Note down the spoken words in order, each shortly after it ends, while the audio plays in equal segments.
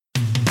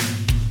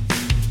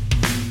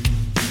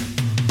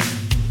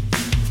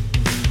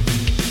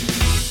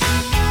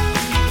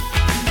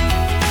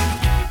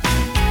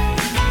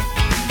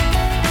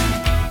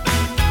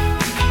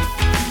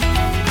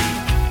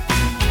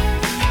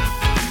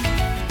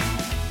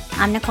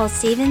I'm Nicole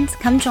Stevens.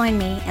 Come join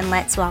me and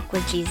let's walk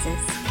with Jesus.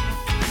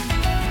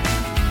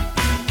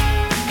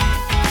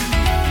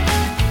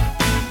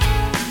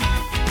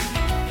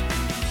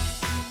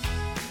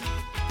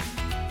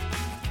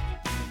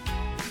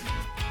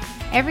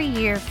 Every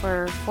year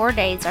for 4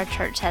 days, our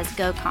church has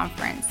Go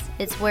Conference.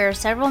 It's where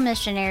several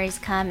missionaries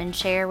come and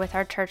share with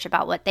our church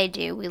about what they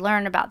do. We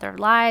learn about their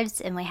lives,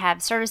 and we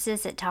have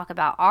services that talk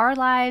about our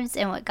lives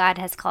and what God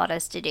has called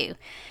us to do.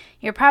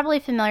 You're probably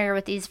familiar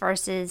with these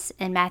verses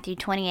in Matthew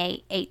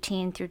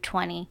 28:18 through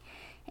 20.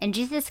 And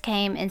Jesus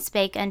came and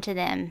spake unto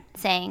them,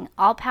 saying,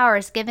 All power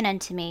is given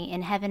unto me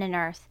in heaven and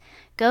earth.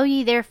 Go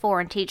ye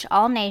therefore and teach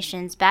all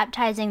nations,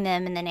 baptizing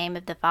them in the name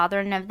of the Father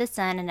and of the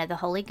Son and of the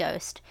Holy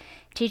Ghost,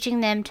 teaching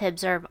them to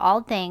observe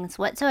all things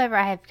whatsoever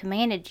I have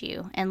commanded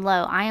you. And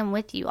lo, I am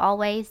with you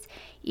always,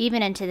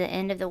 even unto the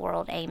end of the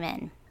world.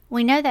 Amen.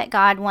 We know that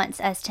God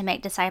wants us to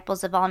make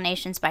disciples of all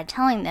nations by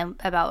telling them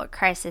about what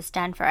Christ has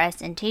done for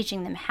us and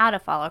teaching them how to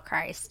follow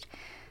Christ.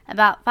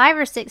 About 5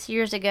 or 6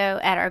 years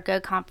ago at our Go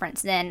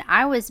Conference then,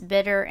 I was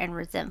bitter and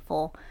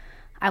resentful.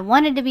 I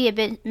wanted to be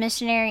a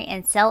missionary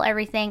and sell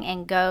everything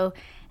and go,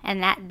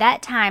 and at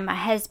that time my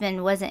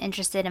husband wasn't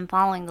interested in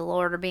following the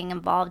Lord or being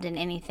involved in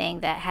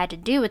anything that had to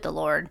do with the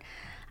Lord.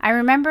 I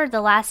remember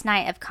the last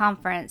night of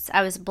conference,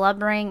 I was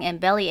blubbering and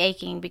belly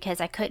aching because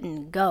I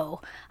couldn't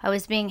go. I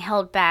was being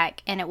held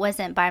back, and it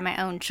wasn't by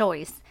my own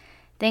choice.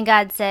 Then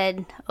God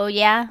said, Oh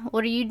yeah?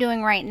 What are you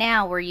doing right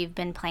now where you've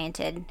been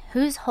planted?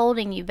 Who's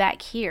holding you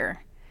back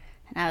here?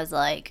 And I was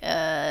like,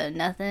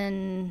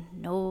 nothing,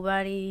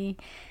 nobody.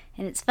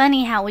 And it's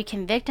funny how we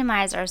can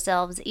victimize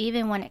ourselves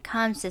even when it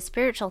comes to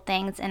spiritual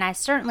things, and I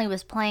certainly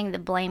was playing the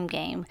blame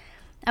game.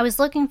 I was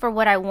looking for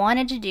what I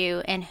wanted to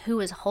do and who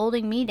was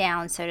holding me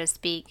down, so to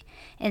speak,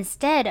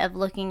 instead of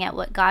looking at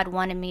what God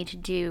wanted me to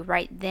do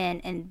right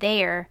then and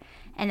there,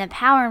 and the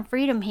power and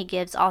freedom He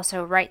gives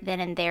also right then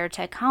and there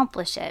to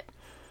accomplish it.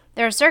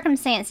 There are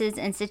circumstances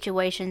and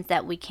situations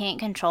that we can't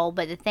control,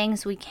 but the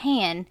things we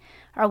can,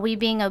 are we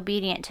being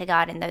obedient to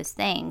God in those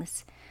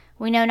things?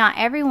 We know not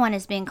everyone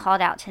is being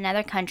called out to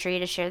another country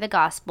to share the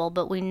gospel,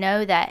 but we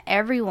know that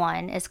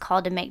everyone is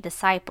called to make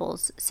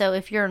disciples. So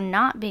if you're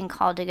not being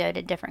called to go to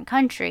a different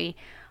country,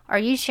 are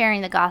you sharing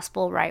the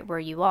gospel right where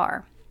you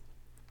are?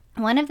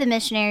 One of the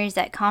missionaries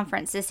at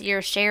conference this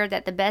year shared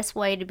that the best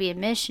way to be a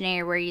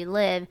missionary where you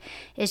live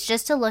is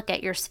just to look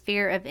at your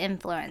sphere of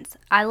influence.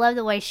 I love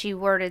the way she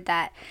worded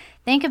that.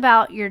 Think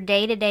about your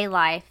day-to-day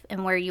life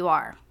and where you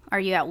are. Are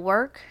you at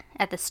work,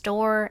 at the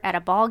store, at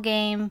a ball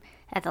game,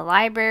 at the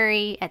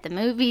library, at the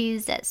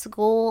movies, at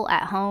school,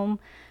 at home?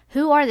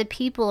 Who are the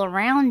people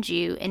around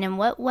you, and in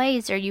what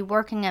ways are you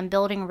working on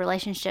building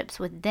relationships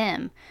with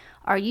them?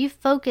 Are you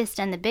focused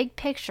on the big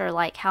picture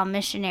like how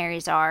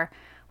missionaries are,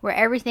 where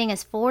everything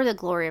is for the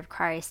glory of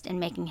Christ and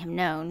making Him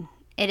known?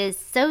 It is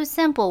so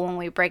simple when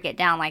we break it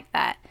down like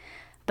that.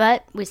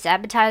 But we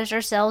sabotage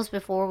ourselves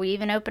before we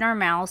even open our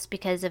mouths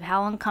because of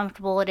how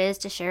uncomfortable it is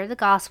to share the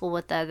gospel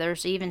with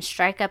others, even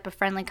strike up a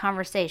friendly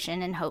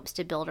conversation in hopes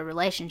to build a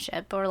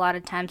relationship. Or a lot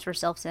of times we're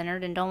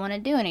self-centered and don't want to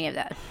do any of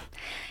that.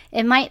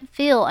 It might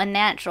feel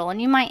unnatural,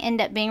 and you might end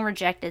up being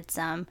rejected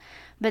some,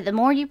 but the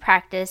more you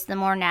practice, the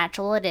more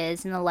natural it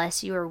is, and the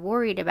less you are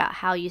worried about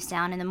how you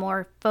sound, and the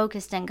more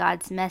focused on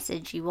God's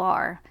message you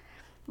are.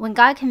 When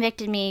God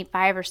convicted me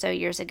 5 or so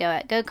years ago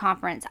at Go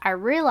Conference, I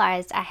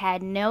realized I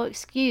had no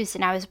excuse,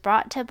 and I was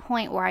brought to a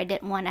point where I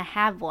didn't want to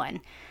have one.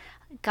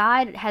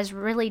 God has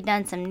really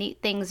done some neat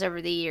things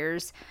over the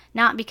years,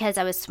 not because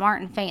I was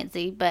smart and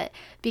fancy, but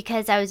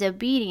because I was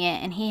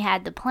obedient and He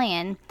had the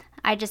plan.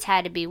 I just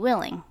had to be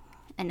willing.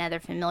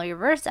 Another familiar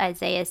verse,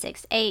 Isaiah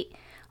 6:8.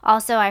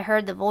 Also I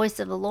heard the voice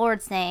of the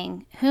Lord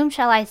saying, Whom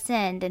shall I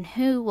send, and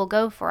who will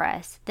go for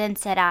us? Then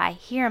said I,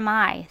 Here am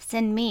I,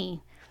 send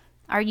me.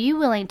 Are you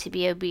willing to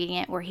be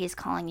obedient where He's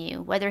calling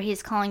you, whether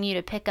He's calling you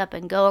to pick up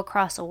and go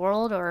across the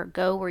world or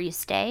go where you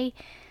stay?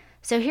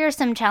 So here are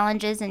some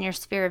challenges in your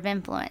sphere of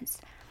influence.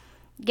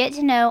 Get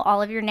to know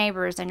all of your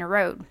neighbors on your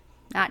road,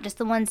 not just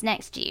the ones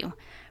next to you.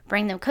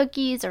 Bring them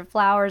cookies or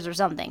flowers or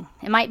something.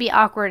 It might be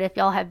awkward if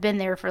y'all have been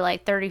there for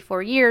like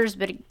 34 years,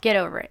 but get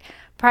over it.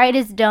 Pride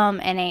is dumb,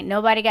 and ain't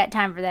nobody got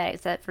time for that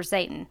except for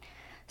Satan.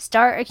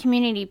 Start a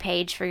community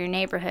page for your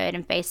neighborhood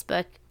in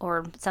Facebook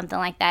or something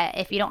like that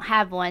if you don't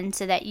have one,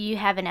 so that you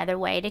have another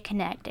way to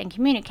connect and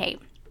communicate.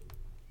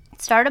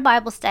 Start a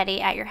Bible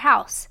study at your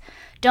house.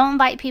 Don't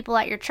invite people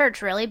at your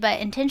church really,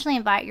 but intentionally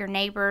invite your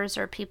neighbors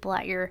or people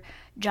at your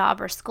job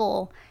or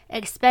school,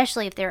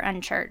 especially if they're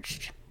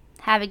unchurched.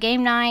 Have a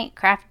game night,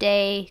 craft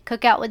day,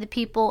 cook out with the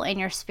people in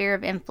your sphere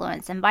of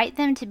influence. Invite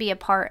them to be a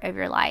part of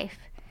your life.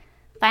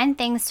 Find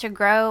things to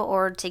grow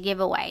or to give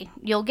away.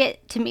 You'll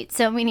get to meet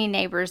so many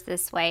neighbors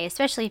this way,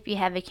 especially if you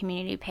have a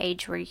community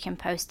page where you can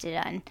post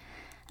it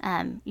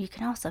on. You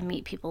can also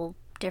meet people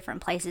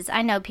different places.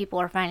 I know people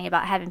are funny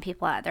about having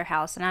people at their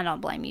house, and I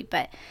don't blame you,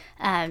 but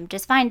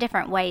just find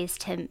different ways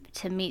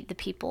to meet the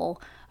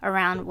people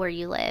around where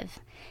you live.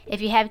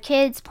 If you have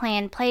kids,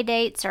 plan play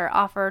dates or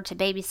offer to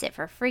babysit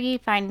for free.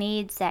 Find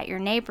needs that your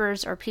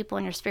neighbors or people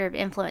in your sphere of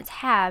influence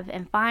have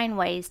and find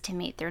ways to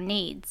meet their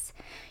needs.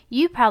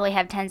 You probably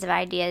have tons of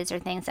ideas or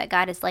things that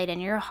God has laid in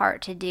your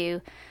heart to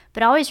do,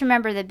 but always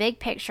remember the big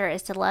picture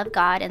is to love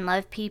God and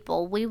love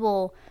people. We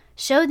will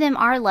show them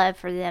our love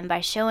for them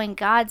by showing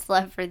God's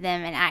love for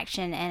them in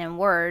action and in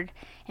word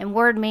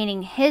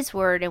meaning His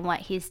word and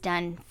what He's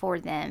done for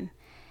them.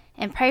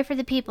 And pray for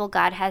the people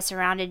God has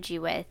surrounded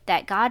you with,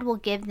 that God will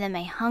give them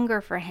a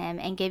hunger for Him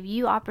and give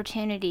you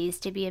opportunities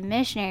to be a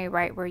missionary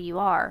right where you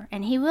are.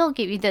 And He will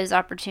give you those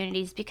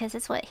opportunities because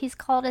it's what He's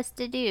called us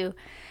to do.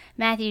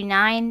 Matthew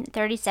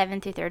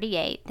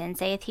 9:37-38. Then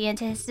saith He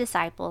unto His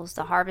disciples,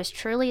 The harvest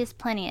truly is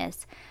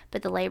plenteous,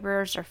 but the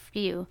laborers are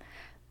few.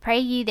 Pray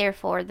ye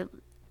therefore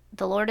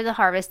the Lord of the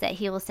harvest that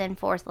He will send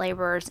forth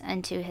laborers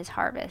unto His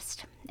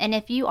harvest. And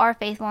if you are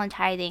faithful in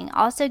tithing,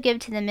 also give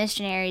to the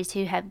missionaries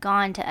who have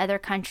gone to other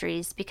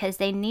countries because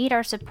they need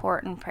our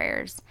support and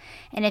prayers.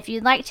 And if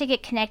you'd like to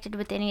get connected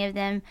with any of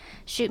them,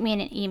 shoot me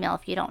an email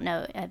if you don't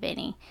know of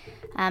any.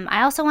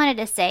 I also wanted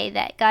to say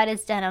that God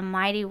has done a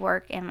mighty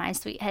work in my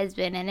sweet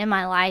husband and in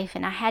my life,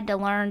 and I had to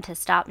learn to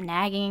stop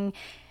nagging,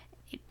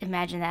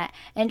 imagine that,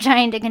 and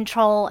trying to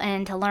control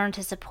and to learn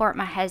to support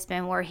my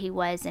husband where he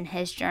was in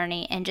his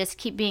journey and just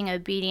keep being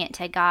obedient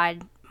to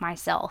God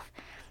myself.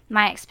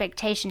 My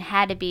expectation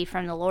had to be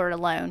from the Lord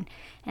alone,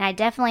 and I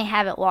definitely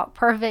haven't walked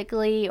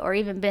perfectly or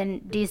even been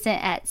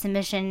decent at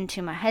submission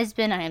to my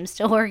husband. I am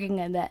still working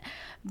on that,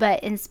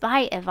 but in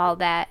spite of all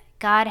that,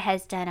 God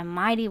has done a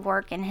mighty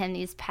work in him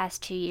these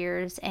past 2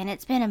 years, and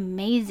it's been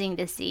amazing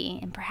to see,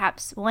 and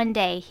perhaps one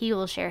day he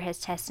will share his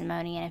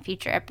testimony in a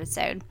future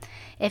episode.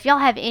 If y'all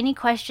have any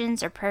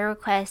questions or prayer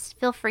requests,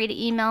 feel free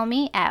to email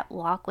me at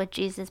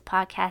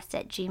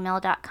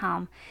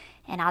walkwithjesuspodcast@gmail.com,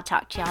 and I'll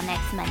talk to y'all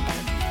next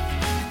Monday.